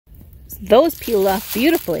those peeled off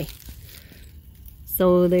beautifully.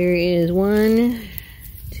 So there is 1,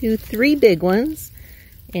 2, 3 big ones,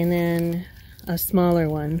 and then a smaller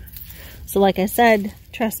one. So like I said,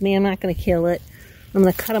 trust me, I'm not going to kill it. I'm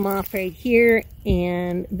going to cut them off right here,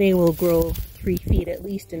 and they will grow 3 feet at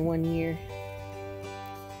least in 1 year.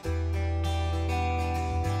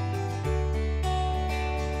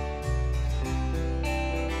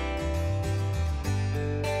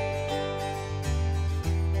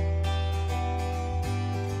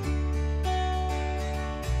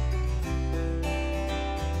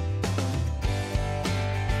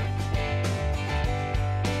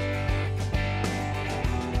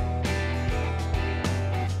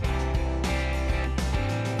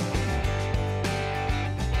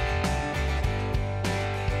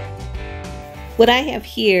 What I have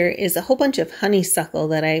here is a whole bunch of honeysuckle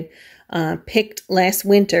that I picked last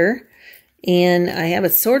winter, and I have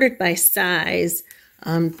it sorted by size.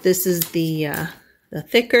 This is the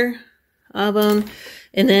thicker of them,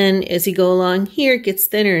 and then as you go along here, it gets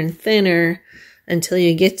thinner and thinner until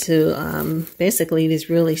you get to basically these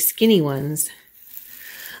really skinny ones.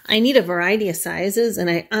 I need a variety of sizes, and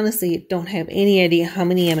I honestly don't have any idea how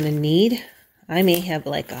many I'm going to need. I may have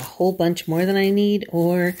like a whole bunch more than I need,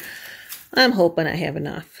 or I'm hoping I have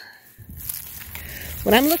enough.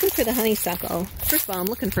 When I'm looking for the honeysuckle, first of all, I'm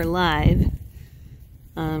looking for live.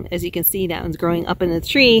 As you can see, that one's growing up in the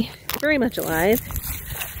tree, very much alive.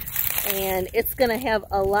 And it's going to have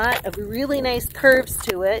a lot of really nice curves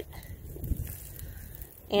to it.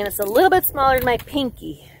 And it's a little bit smaller than my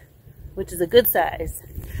pinky, which is a good size.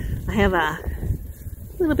 I have a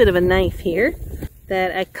little bit of a knife here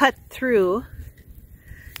that I cut through.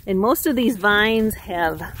 And most of these vines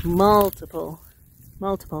have multiple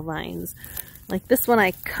vines. Like this one,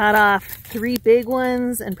 I cut off 3 big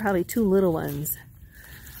ones and probably 2 little ones.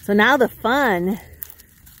 So now the fun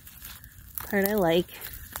part I like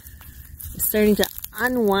is starting to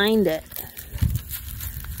unwind it.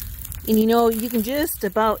 And you know, you can just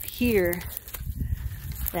about hear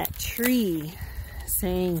that tree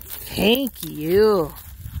saying, thank you.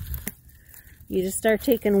 You just start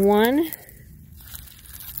taking one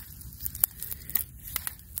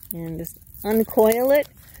and just uncoil it.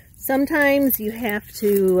 Sometimes you have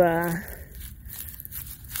to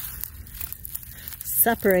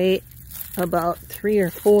separate about 3 or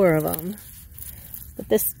 4 of them. But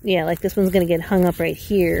this, yeah, like this one's gonna get hung up right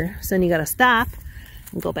here. So then you gotta stop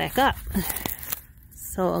and go back up.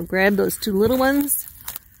 So I'll grab those 2 little ones.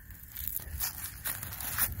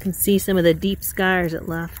 You can see some of the deep scars it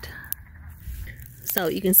left. So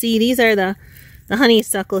you can see these are the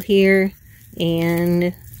honeysuckle here,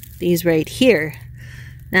 and these right here.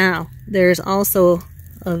 Now, there's also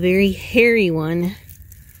a very hairy one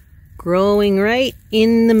growing right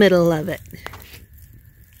in the middle of it.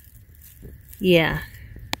 Yeah,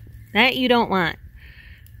 that you don't want.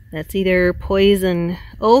 That's either poison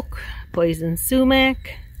oak, poison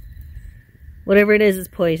sumac, whatever it is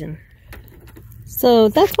poison. So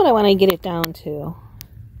that's what I want to get it down to.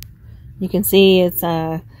 You can see it's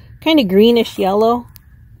kind of greenish yellow,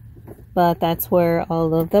 but that's where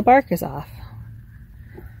all of the bark is off.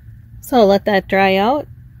 So I'll let that dry out,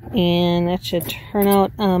 and that should turn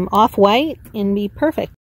out off-white and be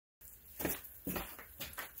perfect.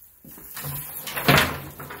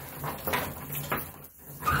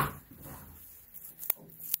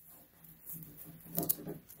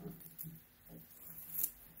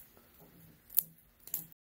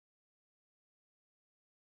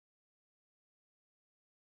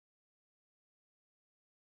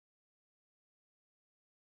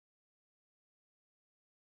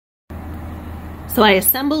 So I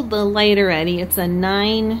assembled the light already. It's a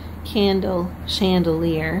 9-candle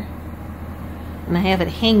chandelier, and I have it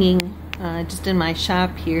hanging just in my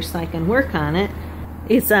shop here so I can work on it.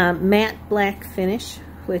 It's a matte black finish,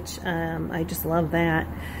 which I just love that.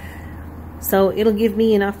 So it'll give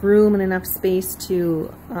me enough room and enough space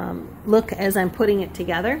to look as I'm putting it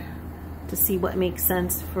together to see what makes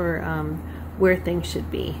sense for where things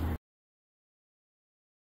should be.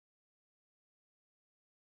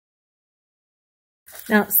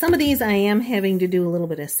 Now, some of these I am having to do a little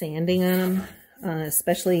bit of sanding on them,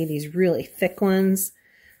 especially these really thick ones.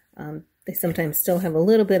 They sometimes still have a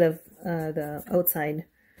little bit of the outside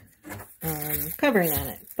covering on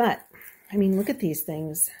it. But, I mean, look at these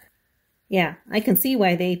things. Yeah, I can see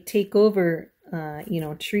why they take over, you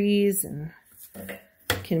know, trees and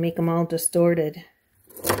can make them all distorted.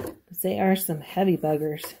 Because they are some heavy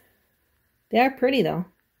buggers. They are pretty, though.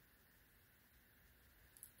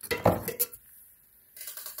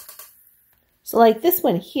 So like this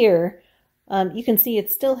one here, you can see it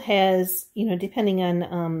still has, you know, depending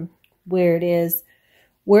on where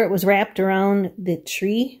it was wrapped around the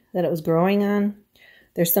tree that it was growing on.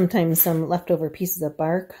 There's sometimes some leftover pieces of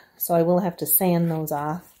bark, so I will have to sand those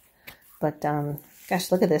off. But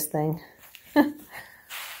gosh, look at this thing.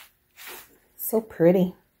 So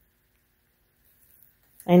pretty.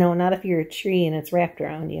 I know, not if you're a tree and it's wrapped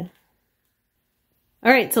around you.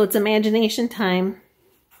 All right, so it's imagination time.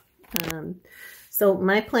 So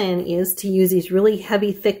my plan is to use these really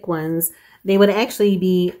heavy, thick ones. They would actually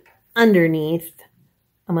be underneath.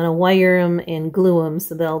 I'm going to wire them and glue them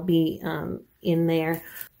so they'll be in there.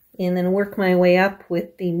 And then work my way up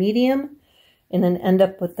with the medium and then end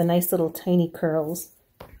up with the nice little tiny curls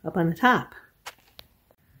up on the top.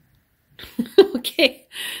 Okay,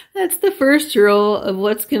 that's the first row of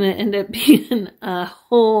what's going to end up being a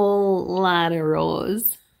whole lot of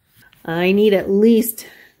rows. I need at least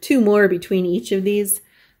 2 more between each of these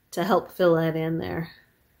to help fill that in there.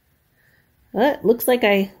 But looks like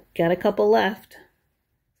I got a couple left.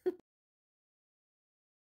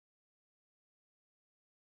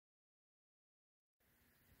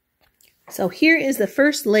 So here is the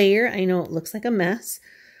first layer. I know it looks like a mess,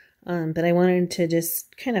 but I wanted to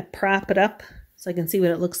just kind of prop it up so I can see what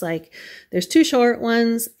it looks like. There's 2 short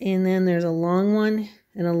ones, and then there's a long one,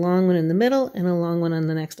 and a long one in the middle, and a long one on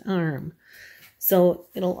the next arm. So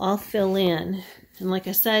it'll all fill in. And like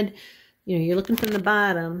I said, you know, you're looking from the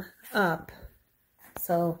bottom up.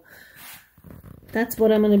 So that's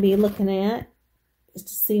what I'm going to be looking at, is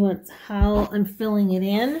to see how I'm filling it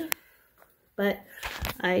in. But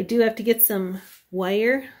I do have to get some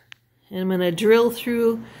wire, and I'm going to drill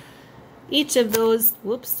through each of those,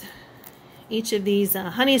 each of these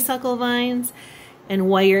honeysuckle vines and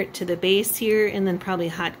wire it to the base here, and then probably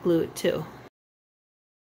hot glue it too.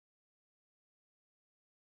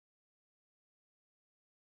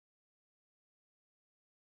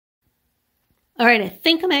 All right, I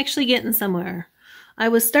think I'm actually getting somewhere. I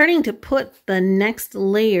was starting to put the next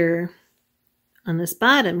layer on this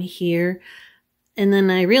bottom here, and then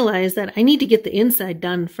I realized that I need to get the inside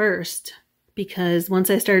done first, because once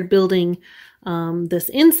I start building this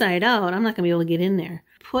inside out, I'm not going to be able to get in there.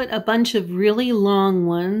 Put a bunch of really long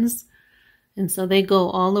ones, and so they go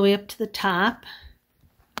all the way up to the top.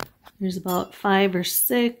 There's about 5 or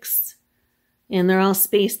 6, and they're all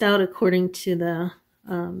spaced out according to the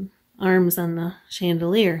arms on the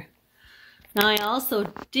chandelier. Now I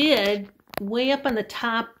also did, way up on the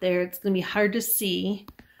top there, it's going to be hard to see,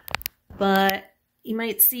 but you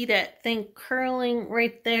might see that thing curling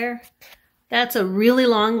right there. That's a really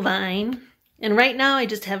long vine. And right now I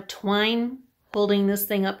just have twine holding this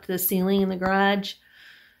thing up to the ceiling in the garage.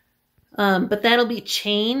 But that'll be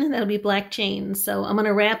chain, that'll be black chain. So I'm going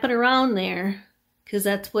to wrap it around there, because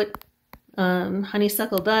that's what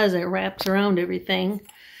honeysuckle does. It wraps around everything.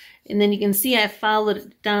 And then you can see I followed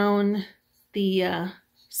it down the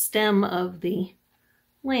stem of the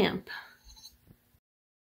lamp.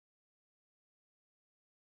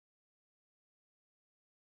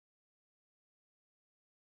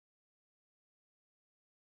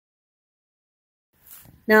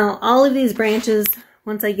 Now, all of these branches,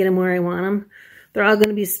 once I get them where I want them, they're all going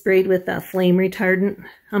to be sprayed with flame retardant.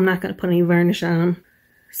 I'm not going to put any varnish on them.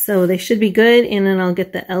 So they should be good, and then I'll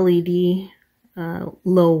get the LED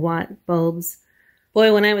low watt bulbs.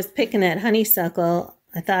 Boy, when I was picking that honeysuckle,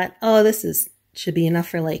 I thought, oh, should be enough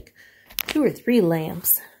for like 2 or 3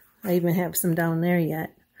 lamps. I even have some down there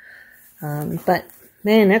yet. But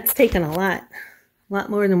man, that's taken a lot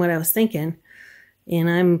more than what I was thinking. And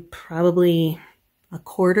I'm probably a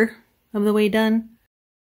quarter of the way done.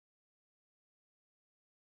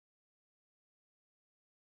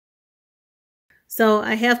 So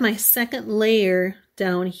I have my second layer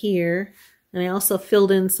down here, and I also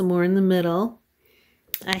filled in some more in the middle.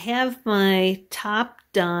 I have my top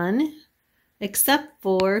done, except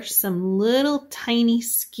for some little tiny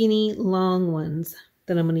skinny long ones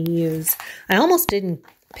that I'm going to use. I almost didn't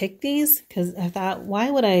pick these because I thought,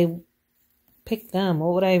 why would I pick them?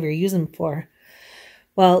 What would I ever use them for?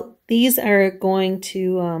 Well, these are going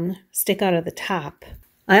to stick out of the top.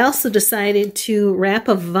 I also decided to wrap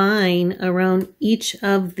a vine around each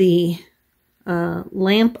of the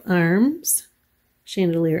lamp arms,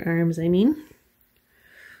 chandelier arms, I mean.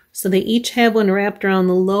 So they each have one wrapped around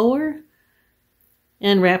the lower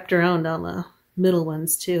and wrapped around all the middle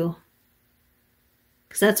ones too.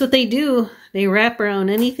 Because that's what they do. They wrap around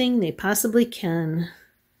anything they possibly can.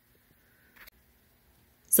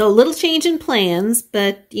 So a little change in plans,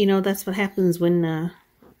 but you know, that's what happens when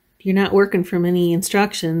you're not working from any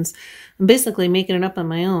instructions. I'm basically making it up on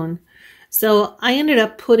my own. So I ended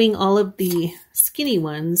up putting all of the skinny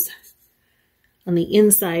ones on the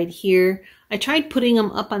inside here. I tried putting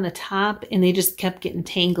them up on the top and they just kept getting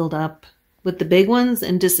tangled up with the big ones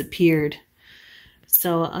and disappeared.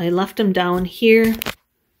 So I left them down here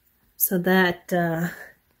so that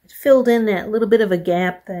it filled in that little bit of a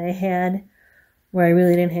gap that I had where I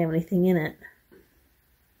really didn't have anything in it.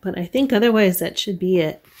 But I think otherwise that should be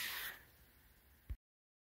it.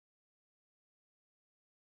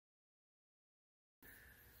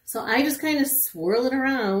 So I just kind of swirl it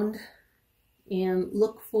around and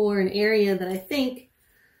look for an area that I think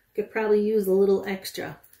could probably use a little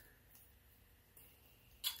extra.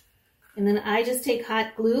 And then I just take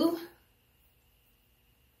hot glue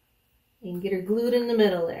and get her glued in the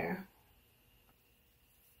middle there.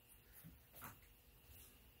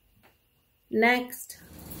 Next.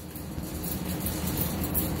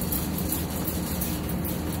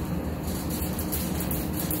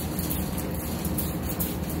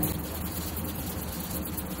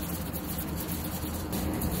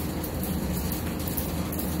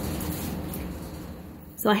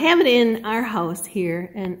 So I have it in our house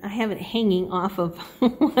here, and I have it hanging off of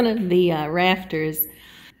one of the rafters.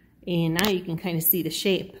 And now you can kind of see the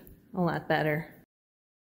shape a lot better.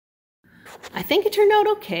 I think it turned out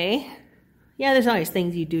okay. Yeah, there's always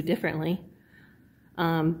things you do differently.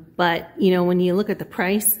 But, you know, when you look at the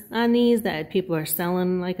price on these that people are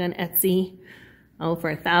selling like on Etsy, oh,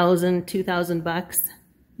 for $1,000, $2,000 bucks.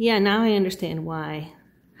 Yeah, now I understand why.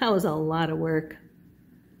 That was a lot of work.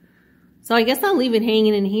 So I guess I'll leave it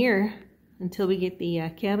hanging in here until we get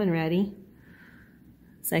the cabin ready.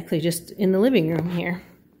 It's actually just in the living room here.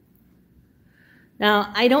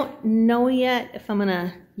 Now, I don't know yet if I'm going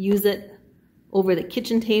to use it over the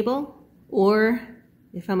kitchen table or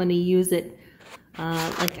if I'm going to use it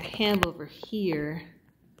like I have over here,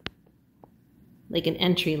 like an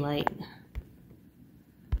entry light.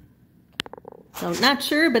 So I'm not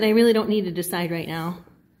sure, but I really don't need to decide right now.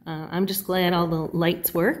 I'm just glad all the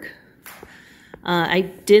lights work. I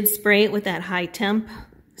did spray it with that high temp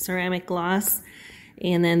ceramic gloss,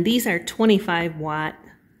 and then these are 25 watt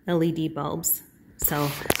LED bulbs, so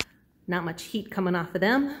not much heat coming off of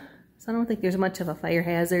them, so I don't think there's much of a fire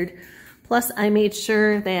hazard. Plus I made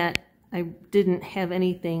sure that I didn't have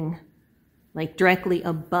anything like directly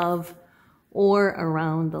above or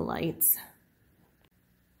around the lights.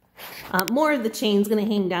 More of the chain's gonna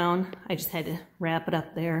hang down. I just had to wrap it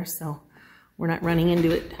up there so we're not running into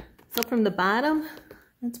it. So from the bottom,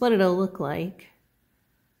 that's what it'll look like.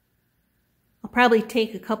 I'll probably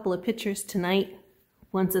take a couple of pictures tonight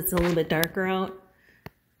once it's a little bit darker out.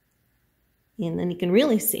 And then you can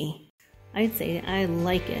really see. I'd say I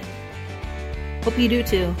like it. Hope you do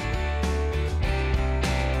too.